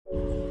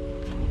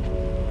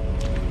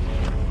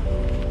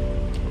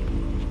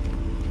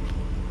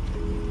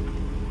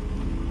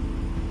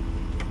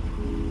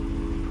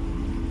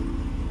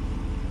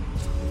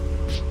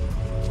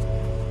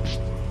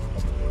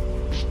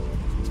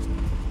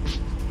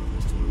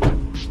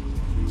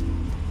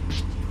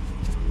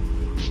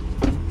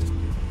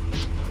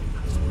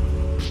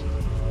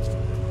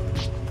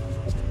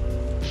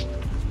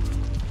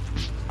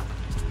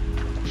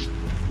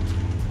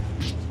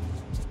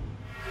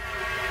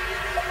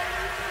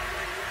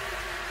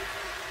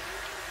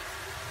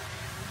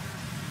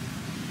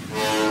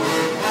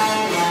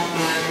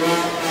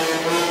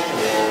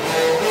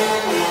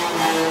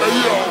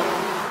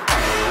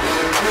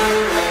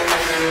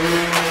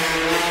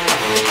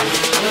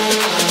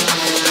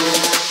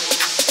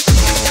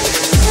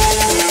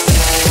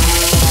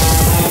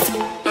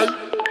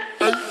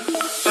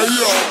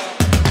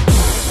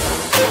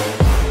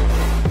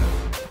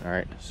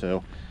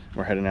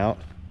we're heading out,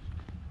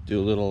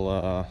 do a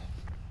little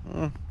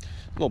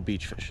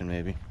beach fishing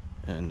maybe,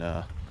 and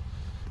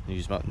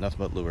use nothing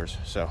but lures.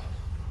 So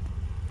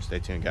stay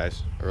tuned,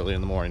 guys. Early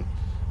in the morning,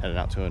 heading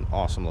out to an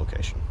awesome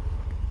location.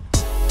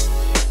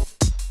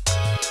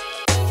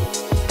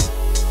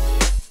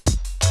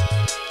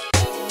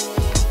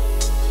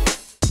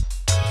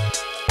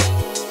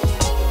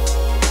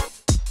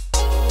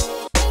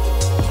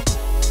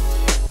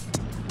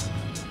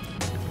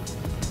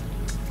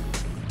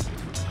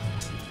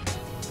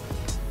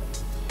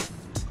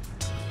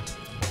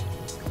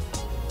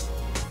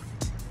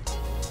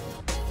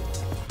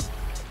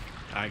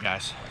 Alright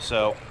guys,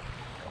 so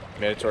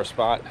made it to our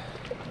spot.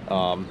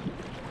 We're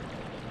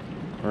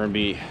gonna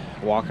be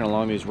walking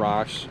along these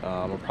rocks.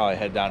 We'll probably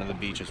head down to the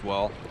beach as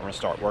well. We're gonna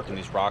start working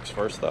these rocks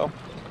first though,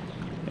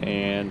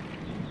 and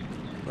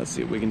let's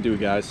see what we can do,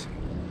 guys.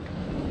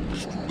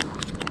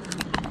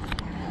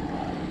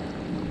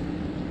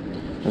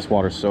 This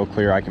water's so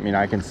clear, I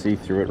can see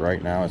through it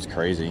right now. It's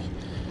crazy.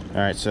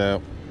 Alright,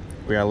 so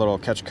we got a little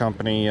Catch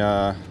Company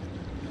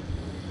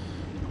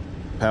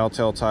paddle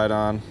tail tied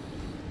on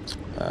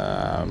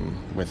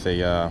with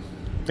a I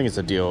think it's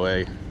a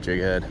DOA jig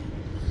head.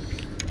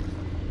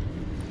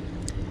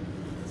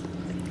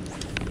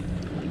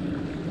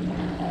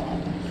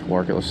 Let's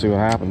work it, let's see what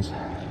happens.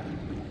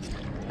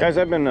 Guys,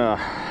 I've been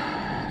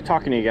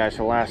talking to you guys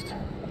for the last,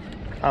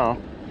 I don't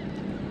know,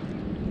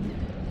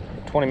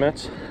 20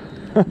 minutes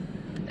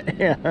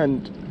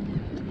and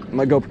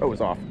my GoPro was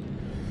off.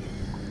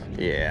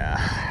 Yeah,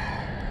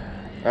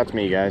 that's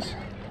me, guys.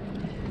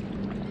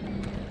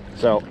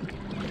 So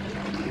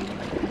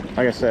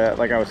like I said,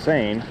 like I was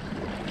saying,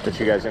 that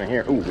you guys didn't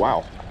hear. Ooh,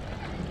 wow.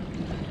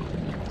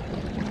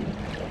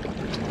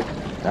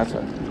 That's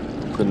a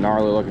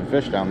gnarly looking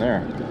fish down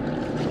there.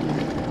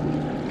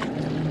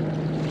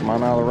 Come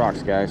on out of the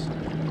rocks, guys.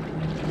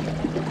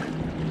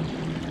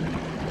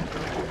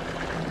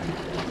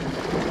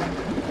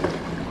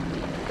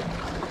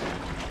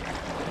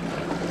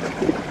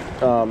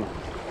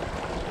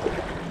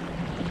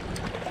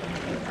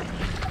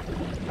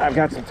 I've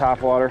got some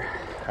top water.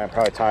 I'll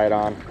probably tie it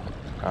on.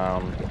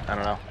 I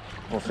don't know.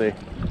 We'll see.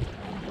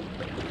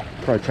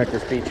 Probably check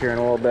this beach here in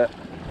a little bit.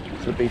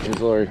 So the beach is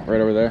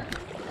right over there.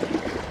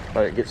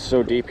 But it gets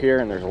so deep here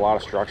and there's a lot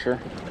of structure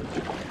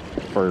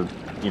for,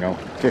 you know,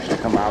 fish to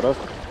come out of.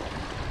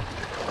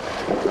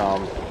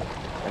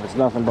 And it's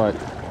nothing but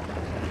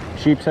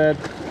sheep's head.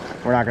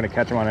 We're not going to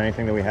catch them on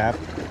anything that we have.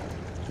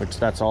 Which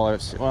that's all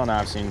I've seen. Well, now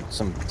I've seen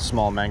some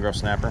small mangrove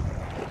snapper.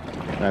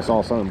 And I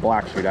saw some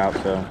black shoot out,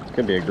 so it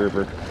could be a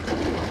grouper.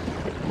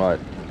 But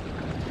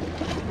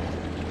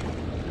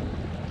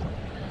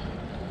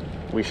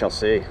we shall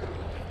see.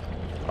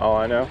 All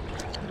I know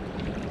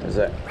is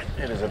that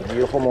it is a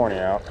beautiful morning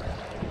out,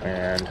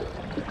 and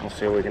we'll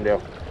see what we can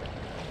do.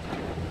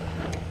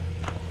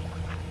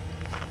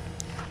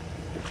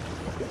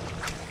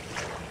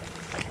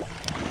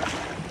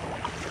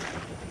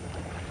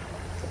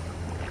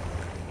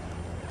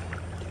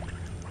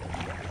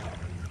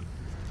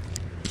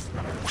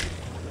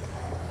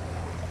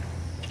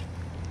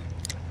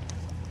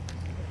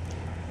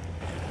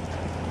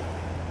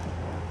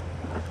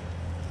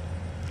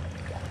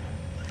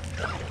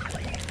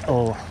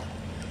 Oh.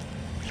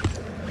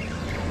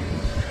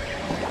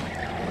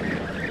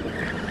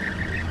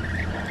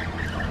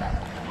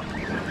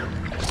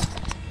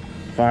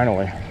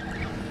 Finally.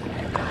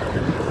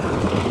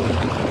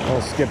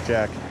 Little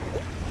skipjack.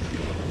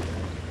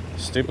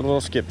 Stupid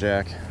little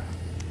skipjack.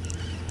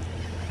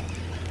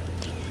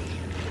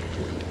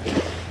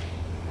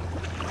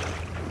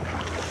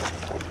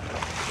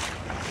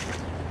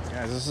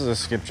 Guys, this is a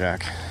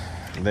skipjack.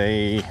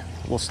 They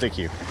will stick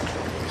you.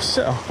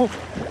 So,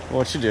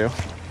 what you do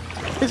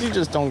is you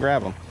just don't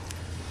grab them.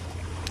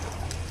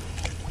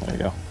 There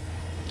you go.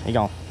 He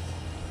gone.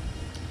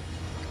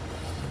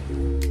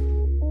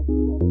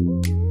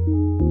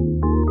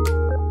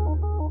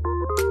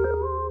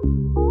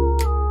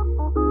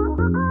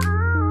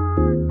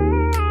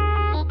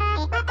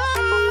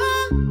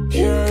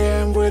 Here I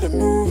am where the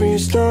movie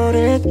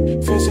started,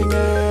 facing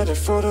at a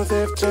photo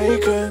they've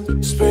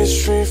taken.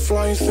 Space tree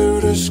flying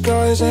through the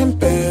skies and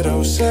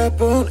battles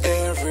happen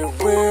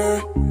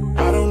everywhere.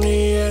 I don't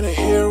need any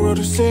hero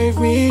to save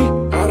me.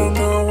 I don't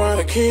know why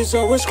the kids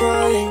always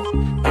crying.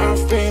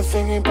 I've been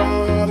thinking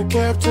about all the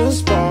captain's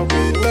spot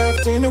we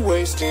left in a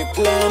wasted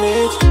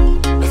planet.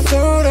 I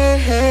thought I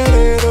had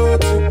it all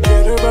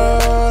together,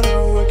 but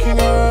I'm waking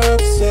up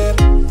upset.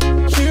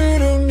 You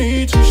don't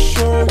need to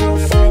show your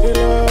faded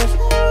love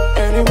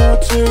anymore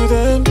to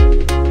them.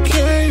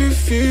 Can you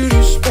feel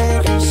the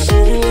spark in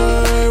city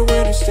light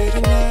when you stay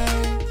the night?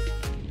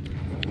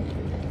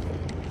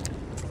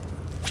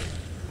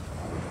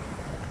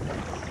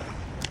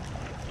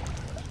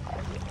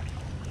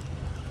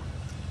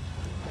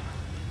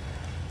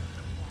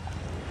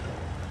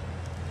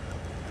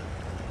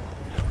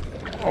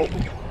 Oh,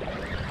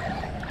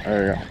 there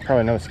you go.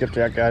 Probably no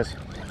skipjack, guys.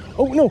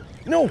 Oh, no,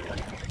 no.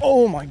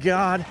 Oh my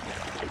God.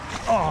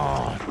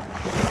 Oh,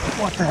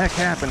 what the heck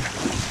happened?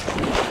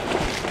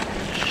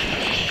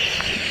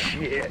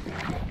 Shit. Shit.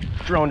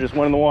 Drone just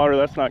went in the water.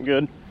 That's not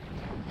good.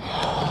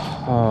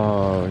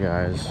 Oh,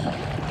 guys.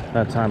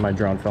 That time my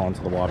drone fell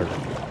into the water.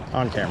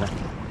 On camera.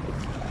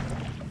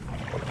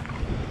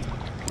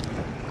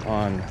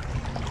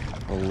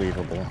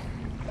 Unbelievable.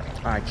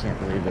 I can't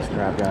believe this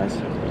crap, guys.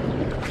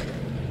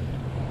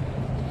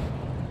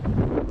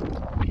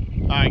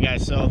 Alright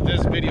guys, so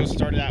this video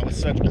started out with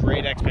such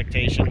great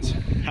expectations.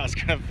 I was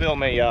going to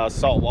film a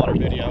saltwater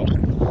video.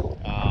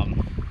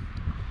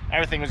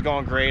 Everything was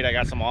going great. I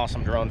got some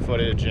awesome drone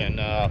footage and,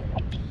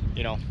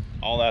 you know,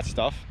 all that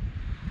stuff.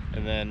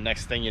 And then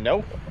next thing you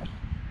know,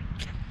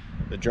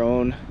 the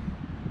drone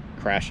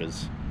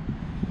crashes.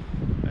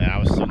 And I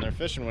was sitting there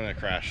fishing when it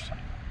crashed.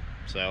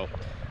 So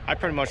I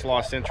pretty much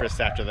lost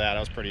interest after that. I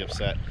was pretty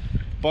upset.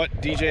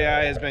 But DJI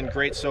has been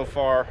great so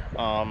far.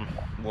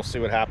 We'll see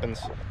what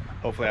happens.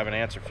 Hopefully I have an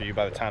answer for you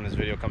by the time this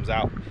video comes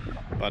out.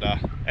 But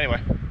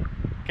anyway,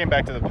 came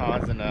back to the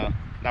ponds and now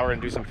we're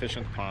gonna do some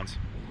fishing at the ponds.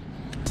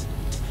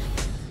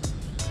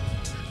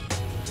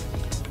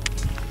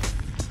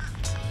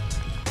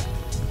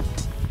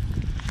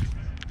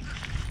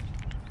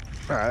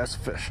 All right, that's a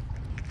fish.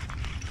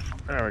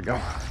 There we go.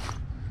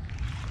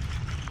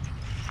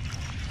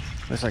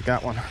 At least I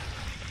got one.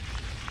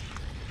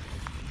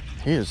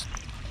 He is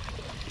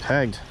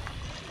pegged.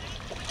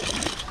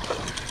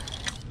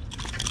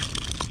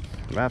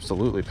 I'm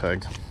absolutely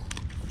pegged.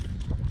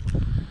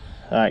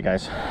 All right,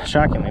 guys.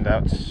 Shockingly,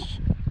 that's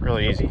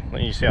really easy.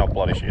 You see how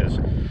bloody she is.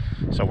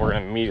 So we're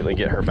gonna immediately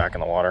get her back in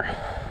the water.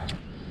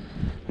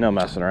 No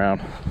messing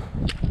around.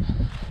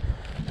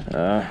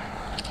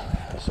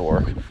 This will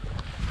work.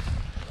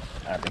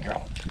 There we go.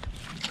 All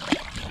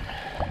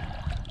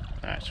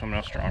right, swimming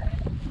up strong.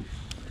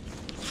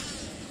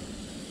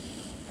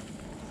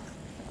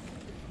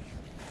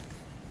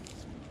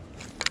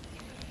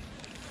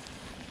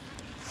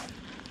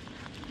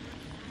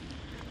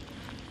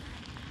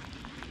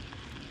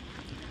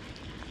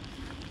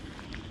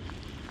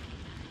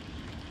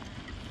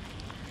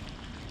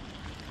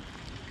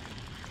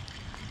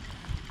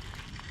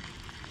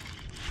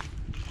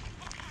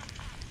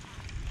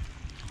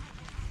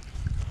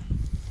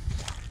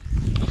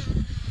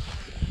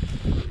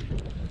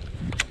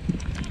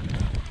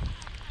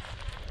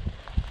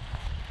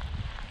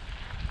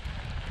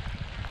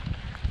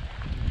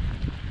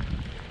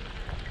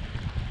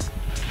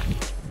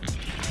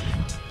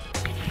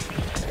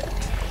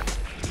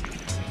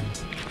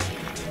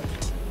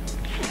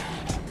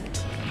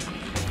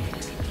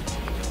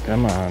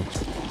 Come on,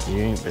 you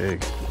ain't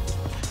big.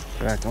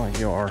 You're acting like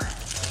you are.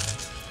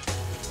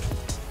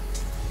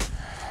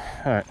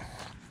 All right,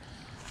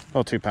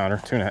 little 2-pounder,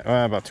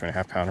 about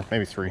 2.5 pounder,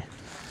 maybe 3.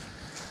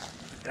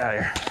 Get out of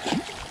here.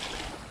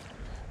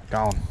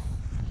 Gone.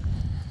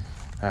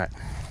 All right,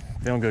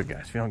 feeling good,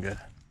 guys, feeling good.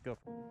 Go.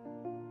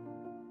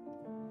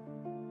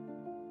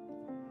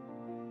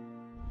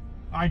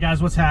 All right,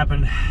 guys, what's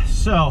happened?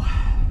 So,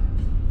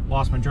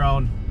 lost my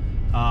drone.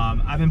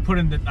 I've been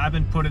putting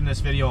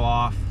this video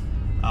off.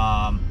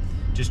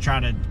 Just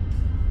trying to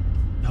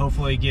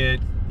hopefully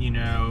get, you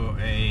know,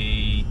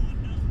 a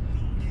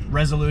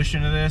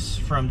resolution of this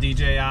from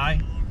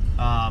DJI,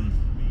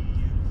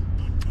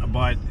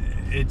 but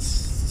it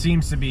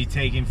seems to be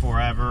taking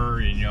forever,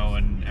 you know,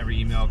 and every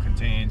email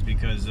contains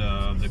because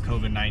of the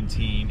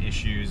COVID-19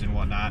 issues and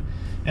whatnot,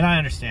 and I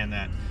understand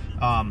that,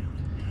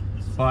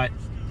 but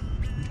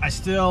I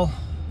still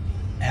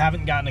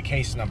haven't gotten a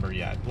case number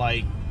yet.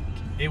 Like,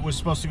 it was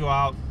supposed to go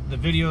out, the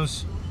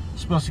video's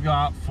supposed to go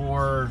out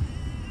for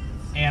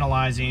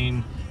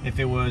analyzing if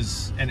it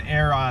was an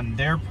error on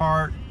their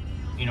part,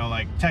 you know,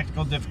 like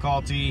technical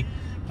difficulty,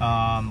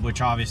 which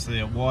obviously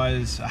it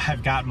was.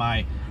 I've got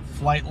my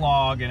flight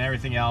log and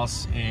everything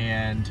else,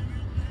 and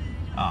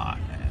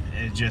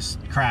it just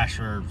crashed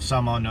for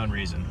some unknown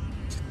reason.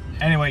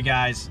 Anyway,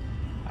 guys,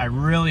 I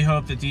really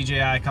hope that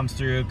DJI comes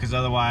through, because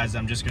otherwise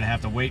I'm just gonna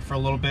have to wait for a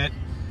little bit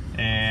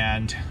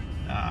and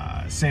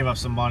save up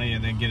some money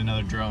and then get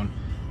another drone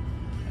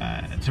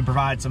to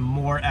provide some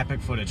more epic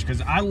footage, because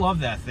I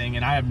love that thing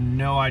and I have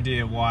no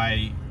idea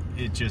why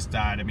it just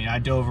died. I mean, I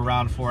dove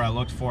around for it, I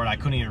looked for it, I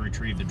couldn't even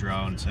retrieve the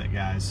drone,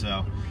 guys.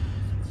 So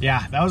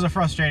yeah, that was a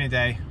frustrating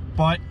day,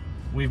 but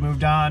we've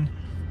moved on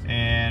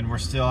and we're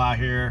still out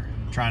here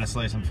trying to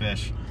slay some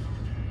fish.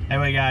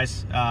 Anyway,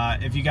 guys,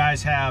 if you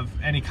guys have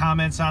any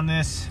comments on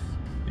this,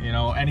 you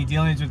know, any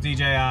dealings with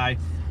DJI,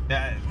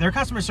 their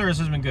customer service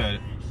has been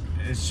good.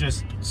 It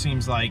just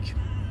seems like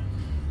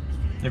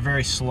they're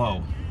very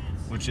slow,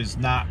 which is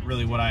not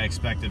really what I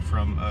expected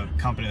from a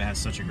company that has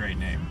such a great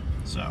name.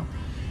 So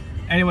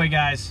anyway,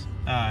 guys,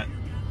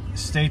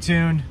 stay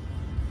tuned.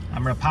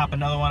 I'm gonna pop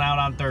another one out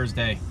on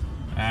Thursday.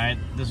 All right,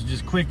 this is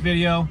just a quick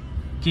video.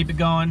 Keep it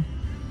going.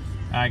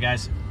 All right,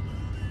 guys,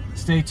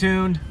 stay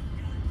tuned.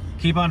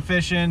 Keep on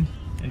fishing,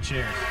 and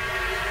cheers.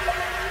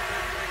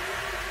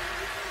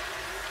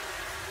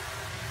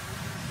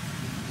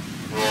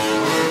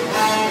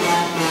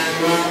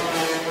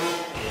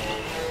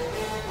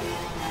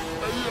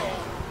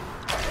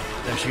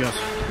 There she goes.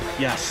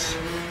 Yes.